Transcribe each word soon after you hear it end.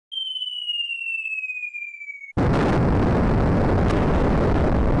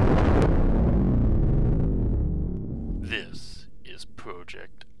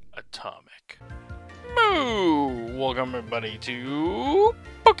Atomic. Moo! Welcome everybody to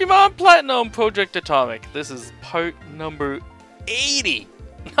Pokemon Platinum Project Atomic. This is part number 80.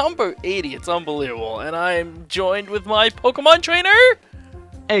 Number 80, it's unbelievable. And I'm joined with my Pokemon trainer,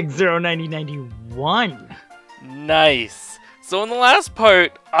 X09091. Nice. So in the last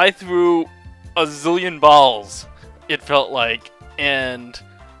part, I threw a zillion balls, it felt like, and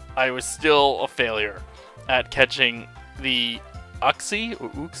I was still a failure at catching the Uxie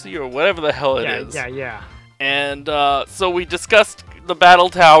or whatever the hell it is. Yeah. And so we discussed the battle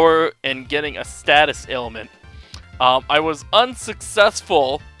tower and getting a status ailment. I was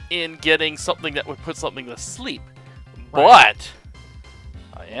unsuccessful in getting something that would put something to sleep, but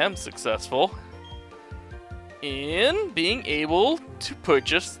I am successful in being able to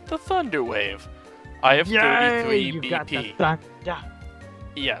purchase the Thunder Wave. I have 33 you BP. Got the thunder.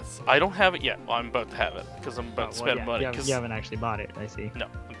 Yes, I don't have it yet. Well, I'm about to have it because I'm about to spend money. You haven't actually bought it, I see. No,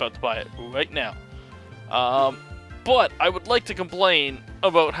 I'm about to buy it right now. But I would like to complain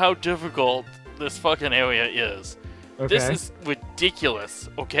about how difficult this fucking area is. Okay. This is ridiculous,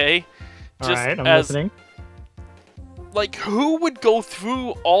 okay? Alright, I'm listening. Like, who would go through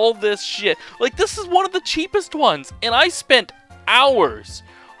all this shit? Like, this is one of the cheapest ones, and I spent hours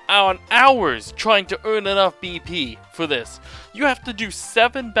on hours trying to earn enough BP for this. You have to do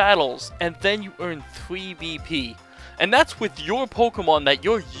 7 battles, and then you earn 3 BP. And that's with your Pokemon that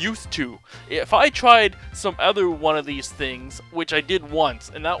you're used to. If I tried some other one of these things, which I did once,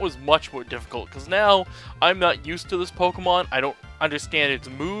 and that was much more difficult, because now I'm not used to this Pokemon, I don't understand its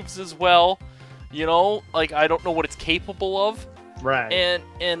moves as well, you know? Like, I don't know what it's capable of. Right.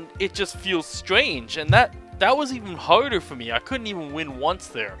 And it just feels strange, and that was even harder for me. I couldn't even win once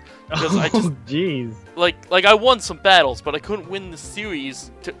there because I just jeez. Like I won some battles, but I couldn't win the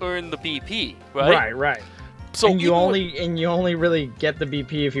series to earn the BP, right? Right. So and you only really get the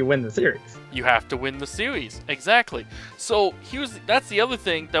BP if you win the series. You have to win the series, exactly. So that's the other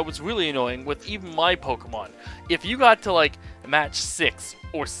thing that was really annoying with even my Pokemon. If you got to like match 6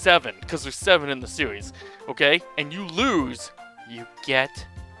 or 7, because there's 7 in the series, okay, and you lose, you get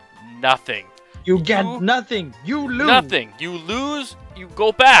nothing. You get nothing. You lose. Nothing. You lose, you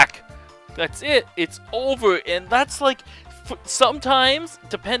go back. That's it. It's over. And that's like, sometimes,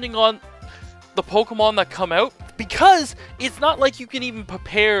 depending on the Pokemon that come out, because it's not like you can even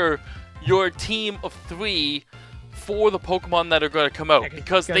prepare your team of 3 for the Pokemon that are going to come out.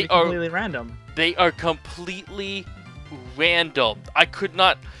 Because they are completely random. They are completely random. I could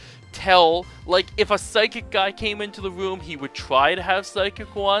not tell. Like, if a Psychic guy came into the room, he would try to have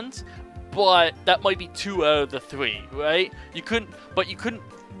Psychic ones. But that might be 2 out of the 3, right? You couldn't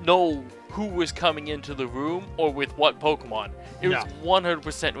know who was coming into the room or with what Pokemon. It was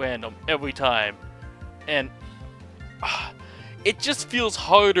 100% random every time. And it just feels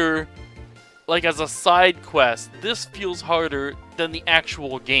harder, like as a side quest, this feels harder than the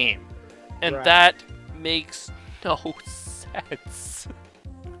actual game. And that makes no sense.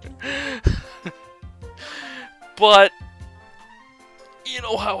 But you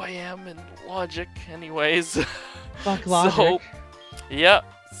know how I am in logic anyways. Fuck logic. So, yeah.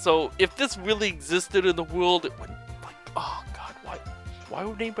 So, if this really existed in the world, it would, like, oh god, why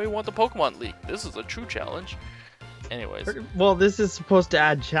would anybody want the Pokemon League? This is a true challenge. Anyways. Well, this is supposed to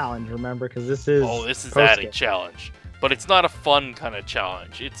add challenge, remember? Because this is... Oh, this is adding challenge. But it's not a fun kind of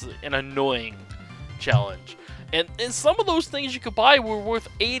challenge. It's an annoying challenge. And some of those things you could buy were worth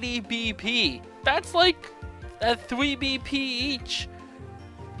 80 BP. That's like at 3 BP each.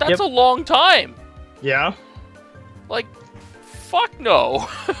 That's a long time. Yeah. Like, fuck no.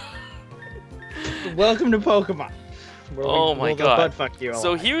 Welcome to Pokemon. Oh my god. Fuck you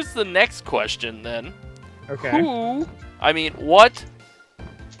so here's the next question then. Okay. What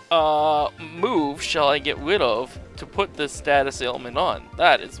move shall I get rid of to put this status ailment on?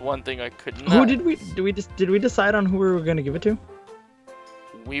 That is one thing I could not. Who did we decide on who we were going to give it to?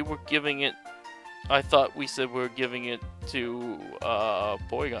 We were giving it, I thought we said we were giving it to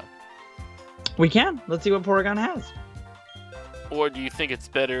Porygon. We can. Let's see what Porygon has. Or do you think it's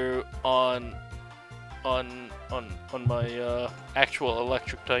better on my actual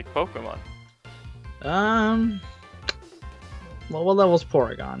electric type Pokemon? Well, what level's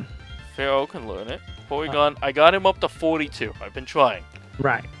Porygon? Pharaoh can learn it. Porygon, I got him up to 42. I've been trying.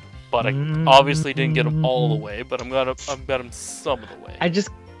 Right. But I obviously didn't get him all the way, but I've got him some of the way.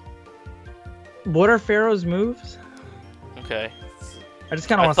 What are Pharaoh's moves? Okay. I just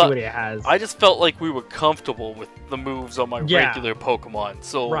kind of want to see what he has. I just felt like we were comfortable with the moves on my regular Pokemon,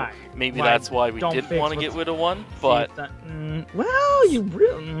 so maybe that's why we didn't want to get rid of one. But well, you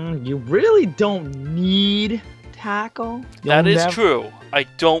really don't need to tackle. That is true. I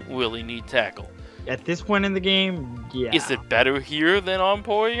don't really need tackle. At this point in the game, yeah. Is it better here than on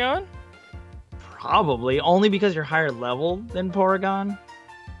Porygon? Probably. Only because you're higher level than Porygon.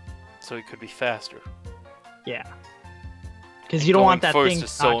 So it could be faster. Yeah. Because you don't want that thing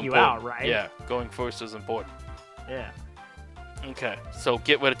to knock you out, right? Yeah, going first is important. Yeah. Okay, so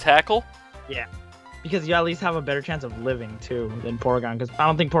get rid of tackle? Yeah. Because you at least have a better chance of living, too, than Porygon. Because I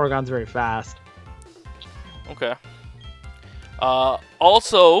don't think Porygon's very fast. Okay.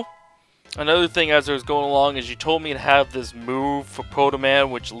 Also, another thing as I was going along is you told me to have this move for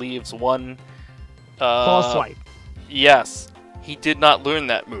Proto-Man, which leaves one... False swipe. Yes. He did not learn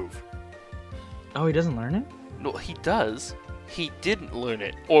that move. Oh, he doesn't learn it? No, he does. He didn't learn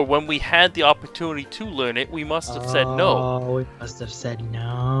it. Or when we had the opportunity to learn it, we must have said no. Oh, we must have said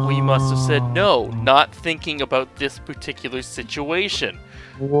no. We must have said no, not thinking about this particular situation.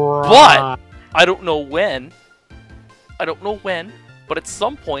 Right. But I don't know when. But at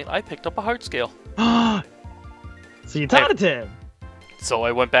some point I picked up a heart scale. So you taught it to him. So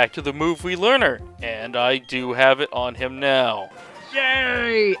I went back to the move relearner, and I do have it on him now.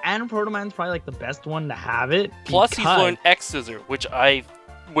 Yay! And Proto-Man's probably like the best one to have it. Plus he's learned X Scissor, which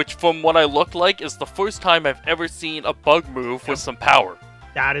from what I looked like is the first time I've ever seen a bug move with some power.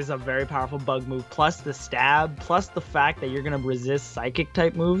 That is a very powerful bug move. Plus the stab, plus the fact that you're gonna resist psychic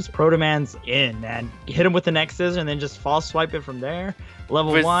type moves. Proto-Man's in, man. Hit him with the X Scissor and then just false swipe it from there.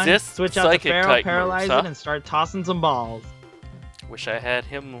 Level 1, switch out to Pharaoh, paralyze it, and start tossing some balls. Wish I had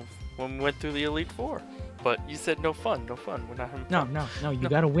him when we went through the Elite Four. But you said no fun. We're not having fun. No, you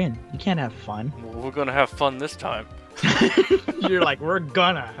gotta win. You can't have fun. Well, we're gonna have fun this time. You're like, we're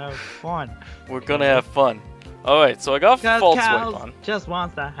gonna have fun. We're gonna have fun. Alright, so I got false swipe on. Just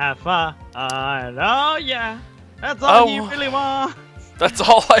wants to have fun. Oh yeah. That's all he really wants. That's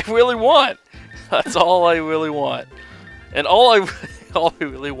all I really want. That's all I really want. And all I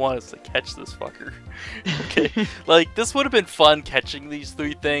really want is to catch this fucker. Okay, like, this would have been fun catching these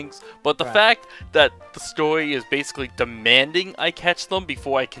three things, but the fact that the story is basically demanding I catch them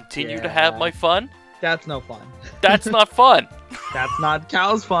before I continue to have my fun... That's no fun. That's not fun. That's not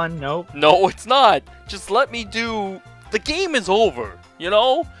Cal's fun, nope. No, it's not. Just let me do... The game is over, you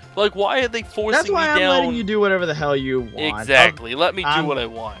know? Like, why are they forcing me down? That's why I'm letting you do whatever the hell you want. Exactly, let me do what I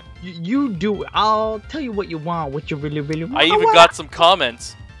want. You do. I'll tell you what you want, what you really, really want. I even got some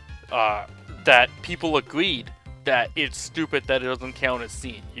comments that people agreed that it's stupid that it doesn't count as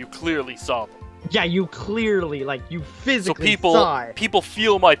seen. You clearly saw them. Yeah, you clearly, like, you physically saw it. People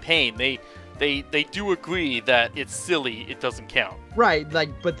feel my pain. They do agree that it's silly, it doesn't count. Right, like,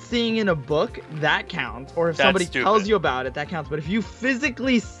 but seeing in a book, that counts. Or if somebody tells you about it, that counts. But if you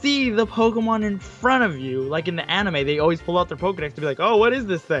physically see the Pokemon in front of you, like in the anime, they always pull out their Pokedex to be like, oh, what is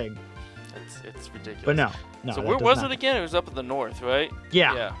this thing? It's ridiculous. But no. So where was it again? It was up in the north, right?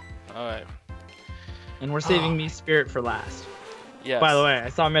 Yeah. Yeah. Alright. And we're saving me Spirit for last. Yes. By the way, I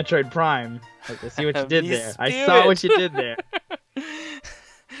saw Metroid Prime. Like, I see what you did there. I saw what you did there.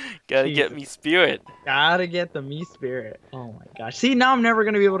 Gotta get me Spirit. Gotta get the me Spirit. Oh my gosh. See, now I'm never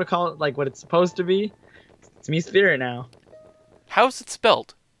gonna be able to call it like what it's supposed to be. It's me Spirit now. How's it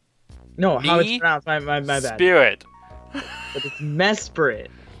spelled? No, how it's pronounced. My bad. Spirit. But it's Mespirit.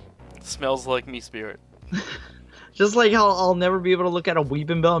 Smells like me Spirit. Just like how I'll never be able to look at a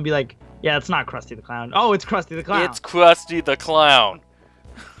Weeping Bell and be like, yeah, it's not Krusty the Clown. Oh, it's Krusty the Clown. It's Krusty the Clown.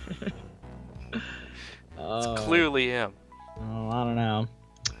 It's clearly him. Oh, I don't know.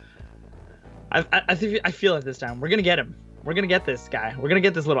 I feel it this time. We're gonna get him. We're gonna get this guy. We're gonna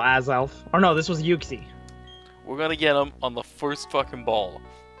get this little Azelf. Or no, this was Uxie. We're gonna get him on the first fucking ball.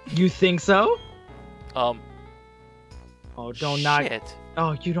 You think so? Oh, don't knock.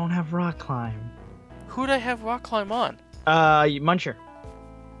 Oh, you don't have Rock Climb. Who'd I have Rock Climb on? Muncher.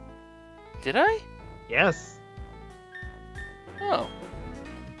 Did I? Yes. Oh.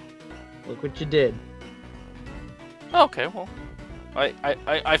 Look what you did. Okay, well,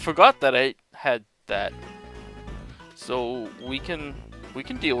 I forgot that I had that. So we can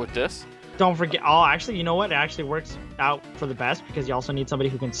deal with this. Don't forget. Oh, actually, you know what? It actually works out for the best because you also need somebody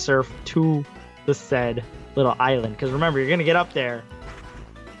who can surf to the said little island. Because remember, you're gonna get up there,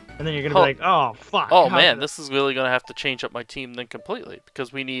 and then you're gonna be like, "Oh fuck!" Oh man, this is really gonna have to change up my team then completely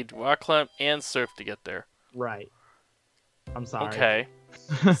because we need Rock Climb and Surf to get there. Right. I'm sorry. Okay.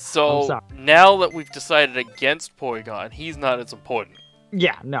 So now that we've decided against Porygon, he's not as important.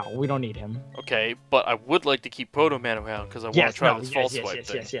 Yeah, no, we don't need him. Okay, but I would like to keep Proto-Man around because I want to try this false swipe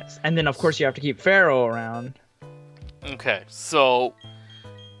thing. Yes. And then of course you have to keep Pharaoh around. Okay, so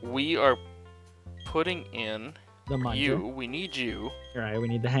we are putting in the Muncher. you. We need you. Right, we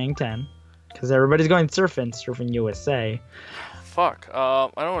need the Hang 10. Because everybody's going surfing USA. Fuck. I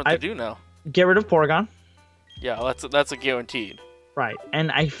don't know what to do now. Get rid of Porygon. Yeah, that's a guaranteed. Right,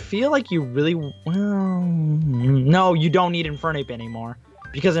 and I feel like you really... Well... No, you don't need Infernape anymore.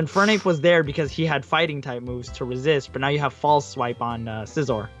 Because Infernape was there because he had fighting-type moves to resist, but now you have False Swipe on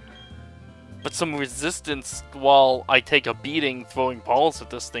Scizor. But some resistance while I take a beating throwing balls at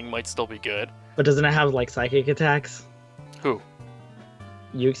this thing might still be good. But doesn't it have, like, psychic attacks? Who?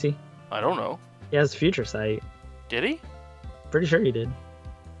 Uxie. I don't know. He has Future Sight. Did he? Pretty sure he did.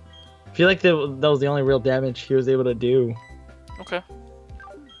 I feel like that was the only real damage he was able to do. Okay.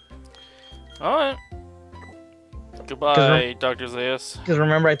 Alright. Goodbye, Dr. Zayas. Because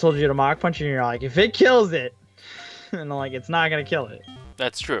remember I told you to Mach Punch and you're like, if it kills it, and I'm like, it's not going to kill it.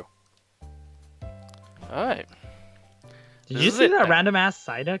 That's true. Alright. Did you see that random-ass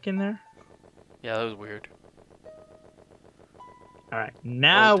Psyduck in there? Yeah, that was weird. Alright,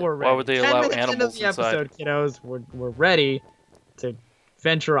 now we're ready. Why would they allow 10 minutes animals into the episode, kiddos, we're ready to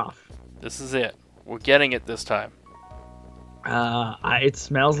venture off. This is it. We're getting it this time. It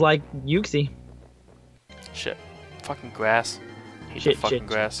smells like Uxie. Shit. Fucking grass. Hate the fucking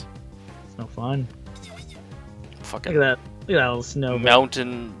grass. It's no fun. Fucking Look at that little snow.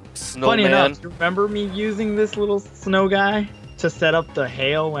 Mountain snowman. Funny enough, remember me using this little snow guy to set up the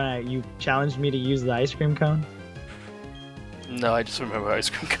hail when you challenged me to use the ice cream cone? No, I just remember ice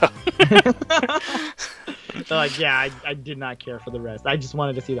cream cone. So like, yeah, I did not care for the rest. I just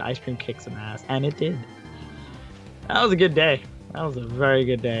wanted to see the ice cream kick some ass, and it did. That was a good day. That was a very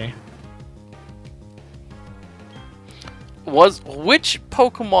good day. Which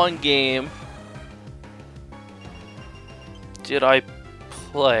Pokemon game did I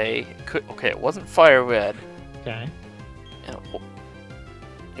play? Okay, it wasn't Fire Red. Okay.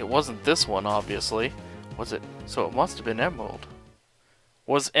 It wasn't this one, obviously. Was it? So it must have been Emerald.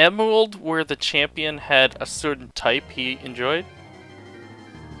 Was Emerald where the champion had a certain type he enjoyed?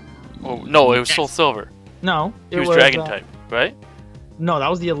 Oh no, it was Soul Silver. No, he was Dragon type, right? No, that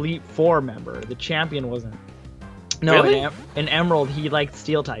was the Elite Four member. The champion wasn't. No, really? in Emerald, he liked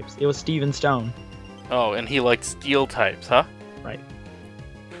Steel types. It was Steven Stone. Oh, and he liked Steel types, huh? Right.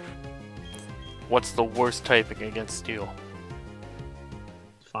 What's the worst typing against Steel?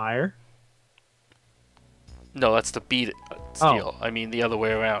 Fire. No, that's to beat Steel. I mean the other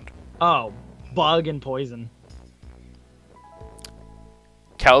way around. Oh, Bug and Poison.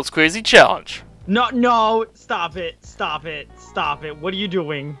 Cal's Crazy Challenge. No, stop it. What are you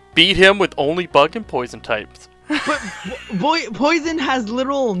doing? Beat him with only Bug and Poison types. But Poison has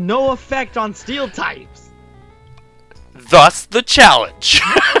literal no effect on Steel types. Thus the challenge.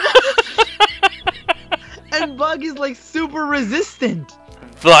 And Bug is like super resistant.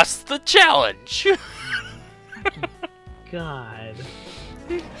 Thus the challenge. God.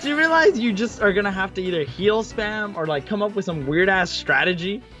 Do you realize you just are gonna have to either heal spam or like come up with some weird ass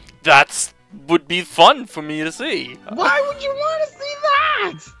strategy? That's would be fun for me to see. Why would you want to see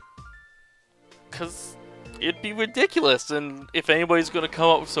that? Because it'd be ridiculous, and if anybody's gonna come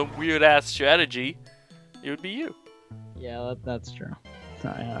up with some weird ass strategy, it would be you. Yeah, that's true.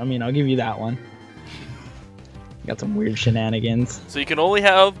 I mean, I'll give you that one. Got some weird shenanigans. So you can only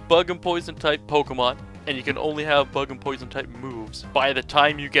have Bug and Poison type Pokemon, and you can only have Bug and Poison type moves by the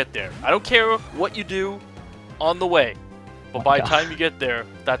time you get there. I don't care what you do on the way, but by the time you get there,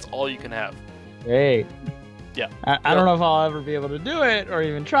 that's all you can have. Great. Yeah. I don't know if I'll ever be able to do it or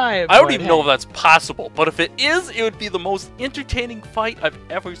even try it. I don't even know if that's possible, but if it is, it would be the most entertaining fight I've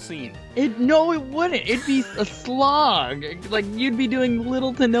ever seen. No, it wouldn't. It'd be a slog. Like, you'd be doing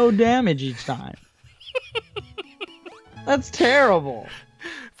little to no damage each time. That's terrible.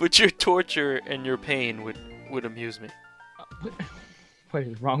 But your torture and your pain would amuse me. What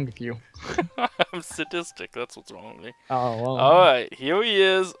is wrong with you? I'm sadistic. That's what's wrong with me. Oh, well. Alright, here he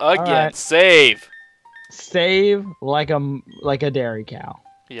is again. Right. Save. Save like a dairy cow.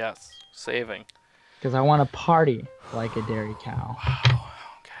 Yes, saving. Because I want to party like a dairy cow. Wow.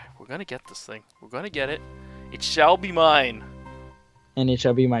 Okay, we're gonna get this thing. We're gonna get it. It shall be mine. And it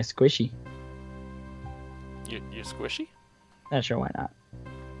shall be my squishy. You're squishy? Yeah, sure, why not?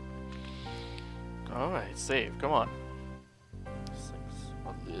 Alright, save. Come on. This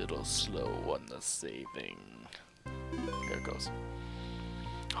thing's a little slow on the saving. There it goes.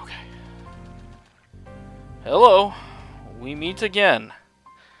 Okay. Hello. We meet again.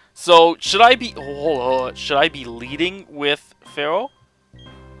 So, should I be... should I be leading with Pharaoh?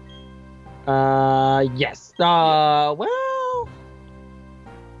 Yes. Well...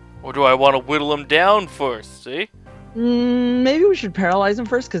 Or do I want to whittle him down first, see? Maybe we should paralyze him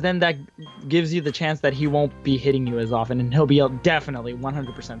first, because then that gives you the chance that he won't be hitting you as often, and he'll be definitely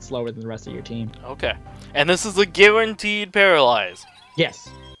 100% slower than the rest of your team. Okay. And this is a guaranteed paralyze. Yes.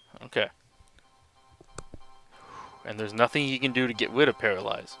 Okay. And there's nothing he can do to get rid of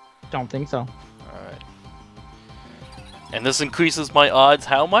paralyze. Don't think so. Alright. And this increases my odds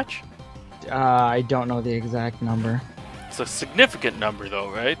how much? I don't know the exact number. It's a significant number, though,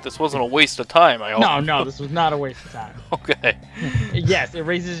 right? This wasn't a waste of time, I hope. No, this was not a waste of time. Okay. Yes, it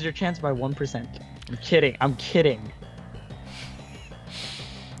raises your chance by 1%. I'm kidding. I'm kidding.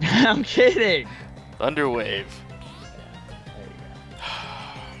 I'm kidding. Thunderwave. There you go.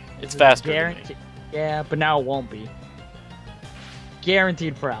 It's faster than me. Yeah, but now it won't be.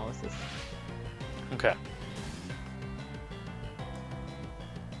 Guaranteed paralysis. Okay.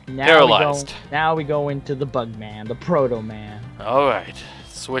 Paralyzed. Now we go into the Bug Man, the Proto Man. Alright.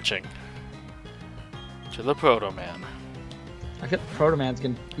 Switching to the Proto Man. I feel the Proto Man's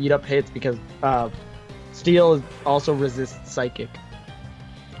gonna eat up hits because Steel also resists Psychic.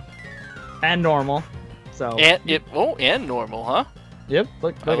 And normal. So and normal, huh? Yep.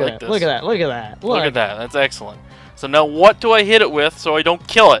 Look at that. Look at that. Look at that. Look at that. That's excellent. So now what do I hit it with so I don't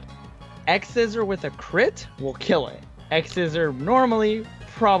kill it? X Scissor with a crit will kill it. X Scissor normally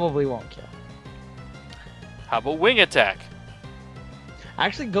probably won't kill. How about Wing Attack?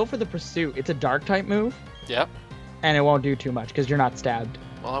 Actually, go for the Pursuit. It's a Dark type move. Yep. And it won't do too much because you're not stabbed.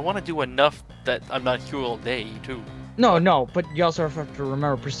 Well, I want to do enough that I'm not here all day, too. No, but you also have to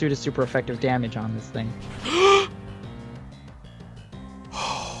remember Pursuit is super effective damage on this thing.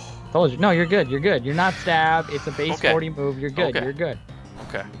 Told you. No, you're good. You're good. You're not stabbed. It's a base 40 move. You're good. Okay. You're good.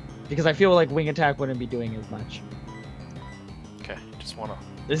 Okay. Because I feel like Wing Attack wouldn't be doing as much. Okay. Just wanna.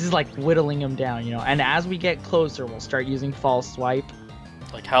 This is like whittling him down, you know. And as we get closer, we'll start using False Swipe.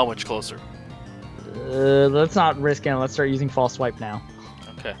 Like how much closer? Let's not risk it. Let's start using False Swipe now.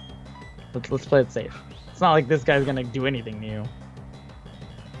 Okay. Let's play it safe. It's not like this guy's gonna do anything to you.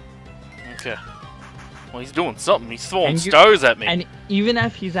 Okay. Well, he's doing something. He's throwing stars at me. And even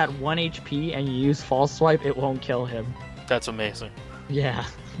if he's at 1 HP and you use False Swipe, it won't kill him. That's amazing. Yeah.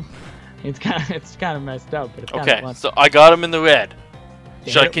 It's kind of messed up, but it's kind okay, of so I got him in the red.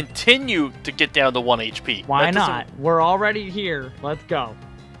 Should I continue to get down to 1 HP? Why not? We're already here. Let's go.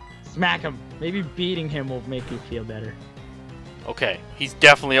 Smack him. Maybe beating him will make you feel better. Okay, he's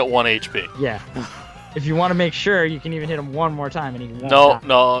definitely at 1 HP. Yeah. If you want to make sure, you can even hit him one more time and he won't die.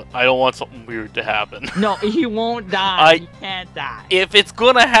 No, I don't want something weird to happen. No, he won't die. He can't die. If it's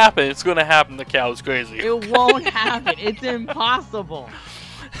gonna happen, it's gonna happen. The cow's crazy. It won't happen. It's impossible.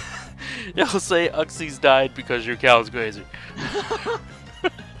 You'll say Uxie's died because your cow's crazy.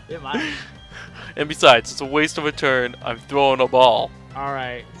 It might. And besides, it's a waste of a turn. I'm throwing a ball.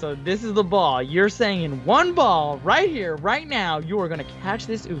 Alright, so this is the ball. You're saying in one ball, right here, right now, you are going to catch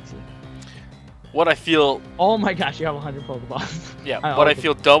this Uxie. What I feel... Oh my gosh, you have 100 Pokeballs. Yeah, what I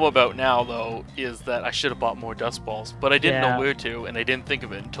feel dumb about now, though, is that I should have bought more Dust Balls. But I didn't know where to, and I didn't think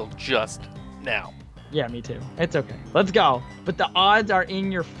of it until just now. Yeah, me too. It's okay. Let's go. But the odds are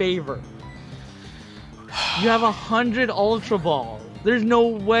in your favor. You have 100 Ultra Balls. There's no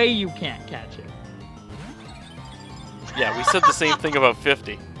way you can't catch it. Yeah, we said the same thing about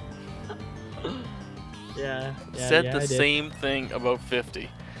 50. Yeah. Said the same thing about 50.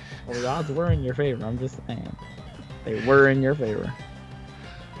 Well, the odds were in your favor. I'm just saying. They were in your favor.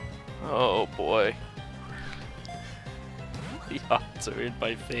 Oh, boy. The odds are in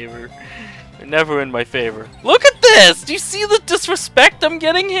my favor. They're never in my favor. Look at this! Do you see the disrespect I'm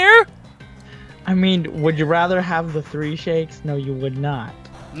getting here? I mean, would you rather have the 3 shakes? No, you would not.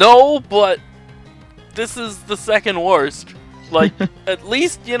 No, but this is the second worst. Like, at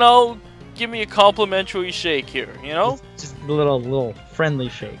least, you know, give me a complimentary shake here, you know? Just a little friendly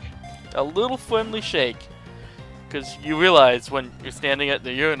shake. A little friendly shake. Because you realize when you're standing at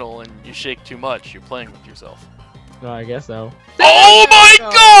the urinal and you shake too much, you're playing with yourself. Well, I guess so. Oh my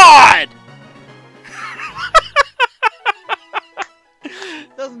god!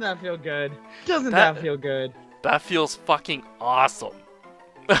 Doesn't that feel good? Doesn't that feel good? That feels fucking awesome.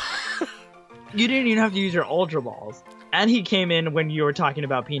 You didn't even have to use your Ultra Balls. And he came in when you were talking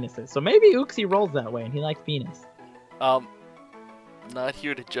about penises. So maybe Uxie rolls that way and he likes penis. Not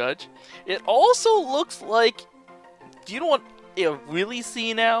here to judge. It also looks like... Do you know what I really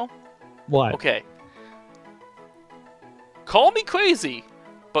see now? What? Okay. Call me crazy,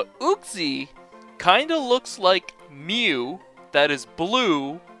 but Uxie kinda looks like Mew that is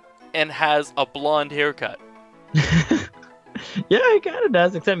blue and has a blonde haircut. Yeah, it kind of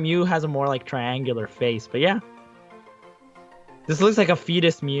does, except Mew has a more like triangular face, but yeah. This looks like a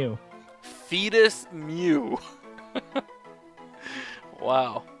Fetus Mew. Fetus Mew.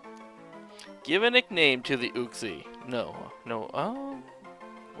 Wow. Give a nickname to the Uxie. No. Oh,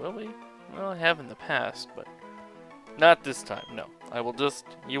 will we? Well, I have in the past, but not this time. No.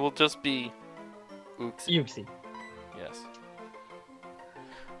 You will just be Uxie. Uxie. Yes.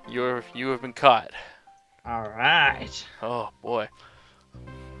 You have been caught. All right. Oh boy.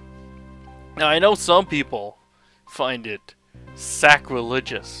 Now I know some people find it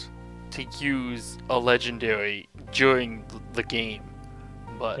sacrilegious to use a legendary during the game,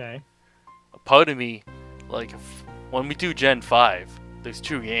 but Okay. a part of me, like, when we do Gen 5, there's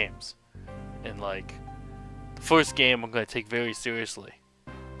 2 games, and like, the first game I'm gonna take very seriously,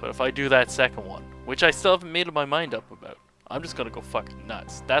 but if I do that second one, which I still haven't made my mind up about, I'm just gonna go fucking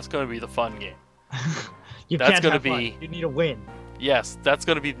nuts. That's gonna be the fun game. That's gonna be fun. You need a win. Yes, that's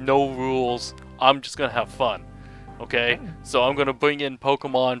gonna be no rules. I'm just gonna have fun. Okay? So I'm gonna bring in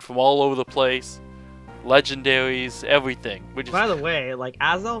Pokemon from all over the place. Legendaries, everything. By the way, like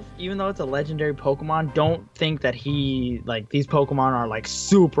Azelf, even though it's a legendary Pokemon, don't think that these Pokemon are like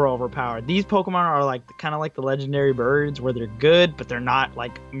super overpowered. These Pokemon are like kind of like the legendary birds where they're good, but they're not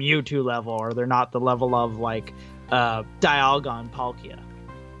like Mewtwo level, or they're not the level of like Dialga, Palkia.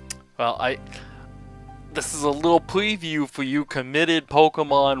 Well, this is a little preview for you committed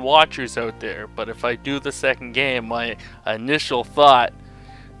Pokemon watchers out there, but if I do the second game, my initial thought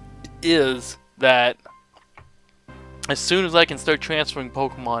is that as soon as I can start transferring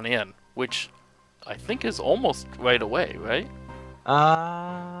Pokemon in, which I think is almost right away, right?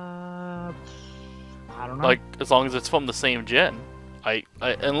 I don't know. Like, as long as it's from the same gen.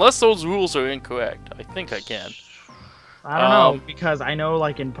 Unless those rules are incorrect, I think I can. I don't know, because I know,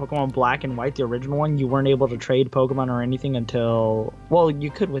 like, in Pokemon Black and White, the original one, you weren't able to trade Pokemon or anything until... Well, you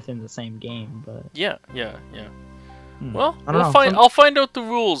could within the same game, but... Yeah. Well, I'll find out the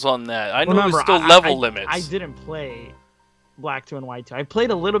rules on that. I know there's still level limits. I didn't play Black 2 and White 2. I played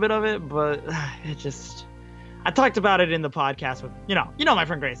a little bit of it, but it just... I talked about it in the podcast with... You know my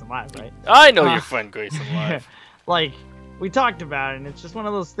friend Grayson Live, right? I know your friend Grayson Live. Like, we talked about it, and it's just one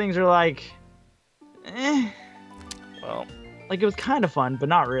of those things where, like... Well, like, it was kind of fun, but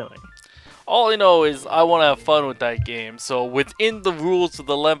not really. All I know is I want to have fun with that game, so within the rules of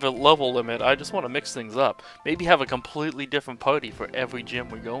the level limit, I just want to mix things up. Maybe have a completely different party for every gym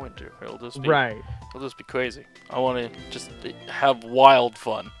we go into. It'll just be, It'll just be crazy. I want to just have wild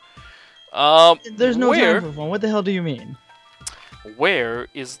fun. There's no time for fun. What the hell do you mean? Where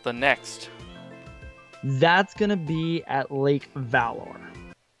is the next? That's going to be at Lake Valor.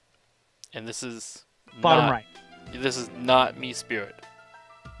 And this is... Bottom right. This is not Me Spirit.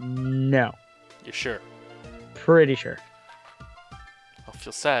 No. You sure? Pretty sure. I'll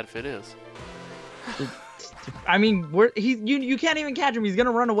feel sad if it is. I mean, you can't even catch him. He's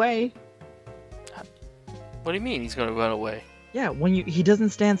gonna run away. What do you mean he's gonna run away? Yeah, he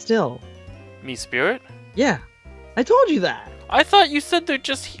doesn't stand still. Me Spirit? Yeah, I told you that. I thought you said they're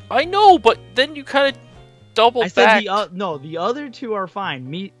just... I know, but then you kind of double back. I said the other two are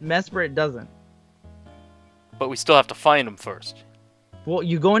fine. Mesprit doesn't. But we still have to find him first. Well,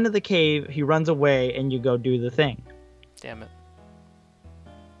 you go into the cave, he runs away, and you go do the thing. Damn it.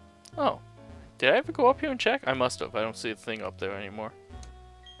 Oh. Did I ever go up here and check? I must have. I don't see the thing up there anymore.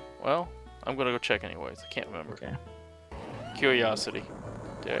 Well, I'm gonna go check anyways. I can't remember. Okay. Curiosity.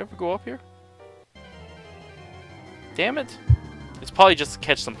 Did I ever go up here? Damn it. It's probably just to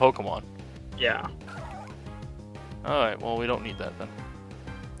catch some Pokemon. Yeah. Alright, well, we don't need that then.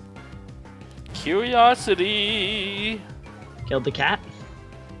 Curiosity! Killed the cat?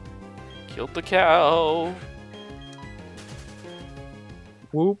 Killed the cow.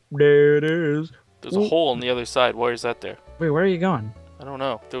 Whoop, there it is. There's a hole on the other side. Why is that there? Wait, where are you going? I don't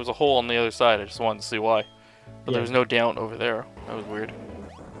know. There was a hole on the other side. I just wanted to see why. But there was no down over there. That was weird.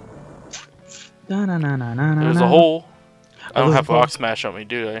 There's a hole. I don't have Rock Smash on me,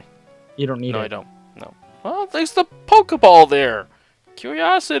 do I? You don't need it. No, I don't. No. Well, there's the Pokeball there.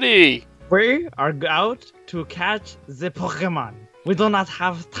 Curiosity. We are out to catch the Pokemon. We do not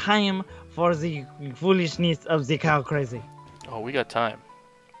have time for the foolishness of the cow crazy. Oh, we got time.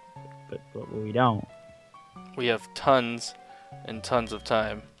 But we don't. We have tons and tons of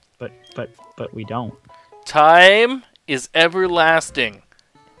time. But we don't. Time is everlasting.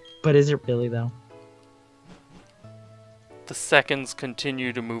 But is it really though? The seconds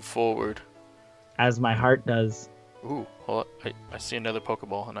continue to move forward. As my heart does. Ooh, hold on. I see another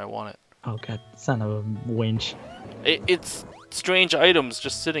Pokeball and I want it. Oh god, son of a winch. It's strange items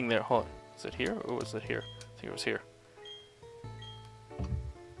just sitting there. Hold on. Is it here or was it here? I think it was here.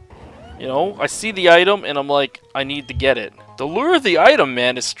 You know, I see the item and I'm like, I need to get it. The lure of the item,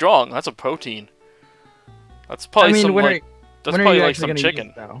 man, is strong. That's a protein. That's probably some like... That's probably like some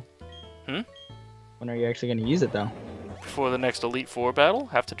chicken. Hmm? When are you actually gonna use it, though? For the next Elite Four battle,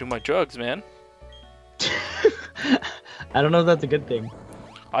 have to do my drugs, man. I don't know if that's a good thing.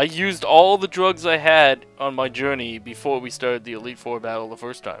 I used all the drugs I had on my journey before we started the Elite Four battle the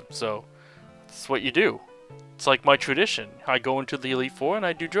first time, so that's what you do. It's like my tradition. I go into the Elite Four and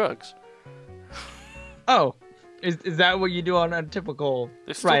I do drugs. Oh, is that what you do on a typical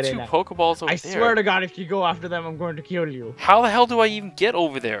Friday There's night? still 2 Pokeballs over there. I swear to God, if you go after them, I'm going to kill you. How the hell do I even get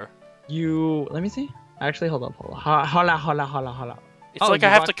over there? Let me see. Actually, hold up. Hola. It's like I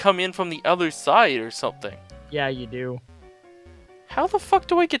have to come in from the other side or something. Yeah, you do. How the fuck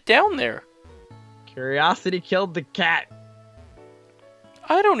do I get down there? Curiosity killed the cat.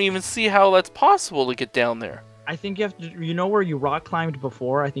 I don't even see how that's possible to get down there. I think you have to. You know where you rock climbed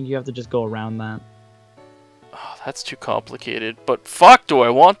before? I think you have to just go around that. Oh, that's too complicated. But fuck, do I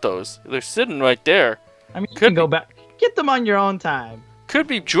want those? They're sitting right there. I mean, you can go back. Get them on your own time. Could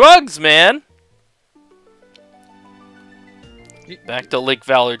be drugs, man. Back to Lake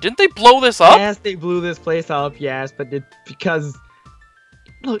Valor. Didn't they blow this up? Yes, they blew this place up. Yes, but because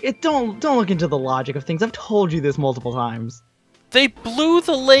look, don't look into the logic of things. I've told you this multiple times. They blew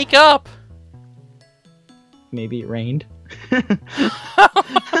the lake up. Maybe it rained.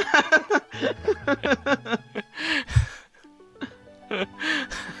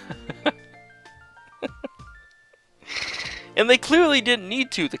 And they clearly didn't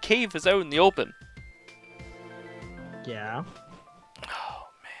need to. The cave is out in the open. Yeah. Oh,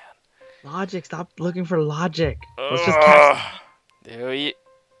 man. Logic. Stop looking for logic. Let's just catch. There he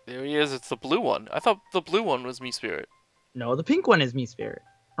is. It's the blue one. I thought the blue one was Me Spirit. No, the pink one is Me Spirit.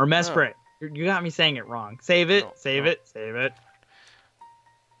 Or Mesprit. Oh. You got me saying it wrong. Save it. No, save it. Save it.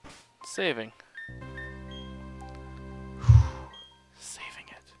 Saving. Saving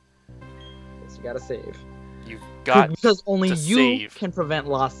it. Yes, you gotta save. You've got because only to you save. Can prevent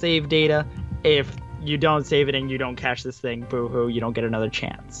lost save data. If you don't save it and you don't catch this thing, boo-hoo, you don't get another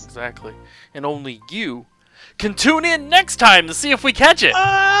chance. Exactly. And only you can tune in next time to see if we catch it.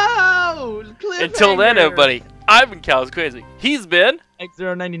 Oh! Until then, everybody, I've been Cal's Crazy. He's been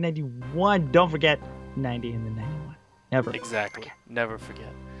X09091. Don't forget 90 and the 91. Never. Exactly. Never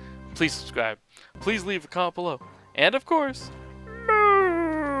forget. Please subscribe. Please leave a comment below. And of course,